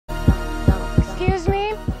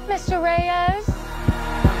Reyes.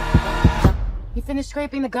 You finished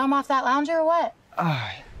scraping the gum off that lounger or what?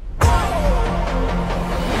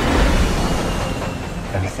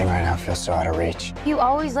 Everything right now feels so out of reach. You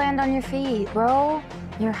always land on your feet, bro.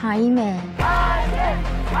 You're Jaime.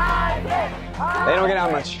 They don't get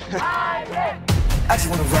out much. I just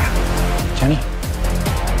wanna rap. Jenny?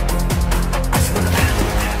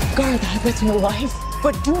 Guard that with your life,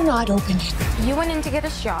 but do not open it. You went in to get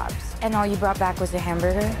us jobs, and all you brought back was a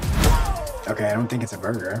hamburger? Okay, I don't think it's a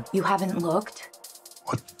burger. You haven't looked?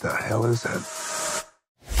 What the hell is that?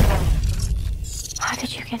 How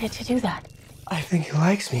did you get it to do that? I think he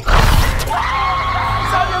likes me. Get it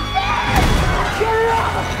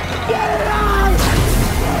out! Get it out!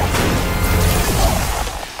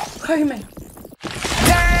 Jaime.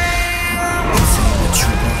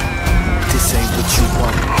 This ain't what you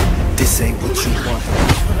want. This ain't what you want.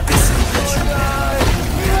 This ain't what you want.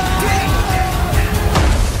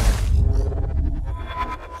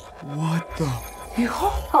 What the?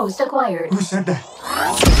 Host acquired. Who said that?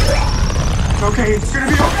 Okay, it's gonna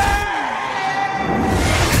be okay!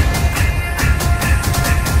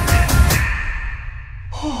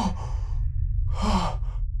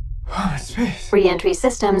 Space. Re-entry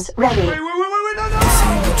systems ready. Wait, no! This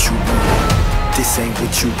ain't what you want. This ain't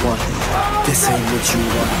what you want. This ain't what you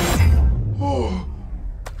want. Oh.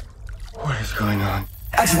 What is going on?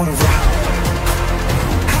 I just wanna rock.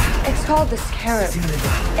 It's called the Scarab.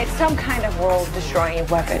 It's some kind of world-destroying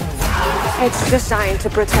weapon. It's designed to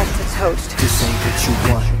protect its host. This ain't what you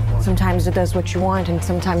want. Sometimes it does what you want, and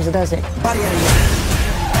sometimes it doesn't. Body out of here.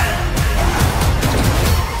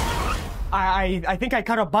 I think I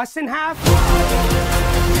cut a bus in half.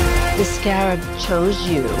 The Scarab chose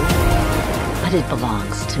you, but it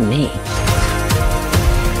belongs to me.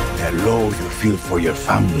 That love you feel for your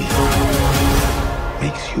family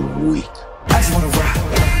makes you weak. I just wanna rock.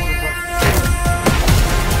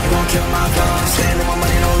 You won't kill my vibe. Standing my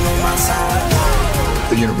money, don't know my side.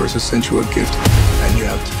 The universe has sent you a gift, and you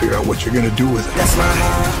have to figure out what you're gonna do with it. That's my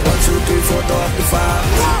high. 1, 2, 3, 4, throw up to 5.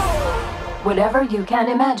 Whatever you can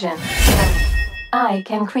imagine, I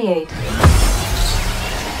can create.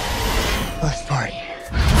 Let's party.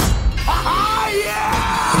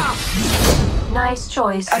 Nice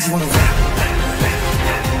choice. I just wanna rap.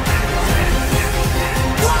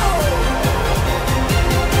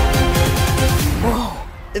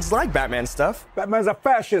 It's like Batman stuff. Batman's a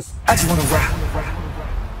fascist. I just wanna rap.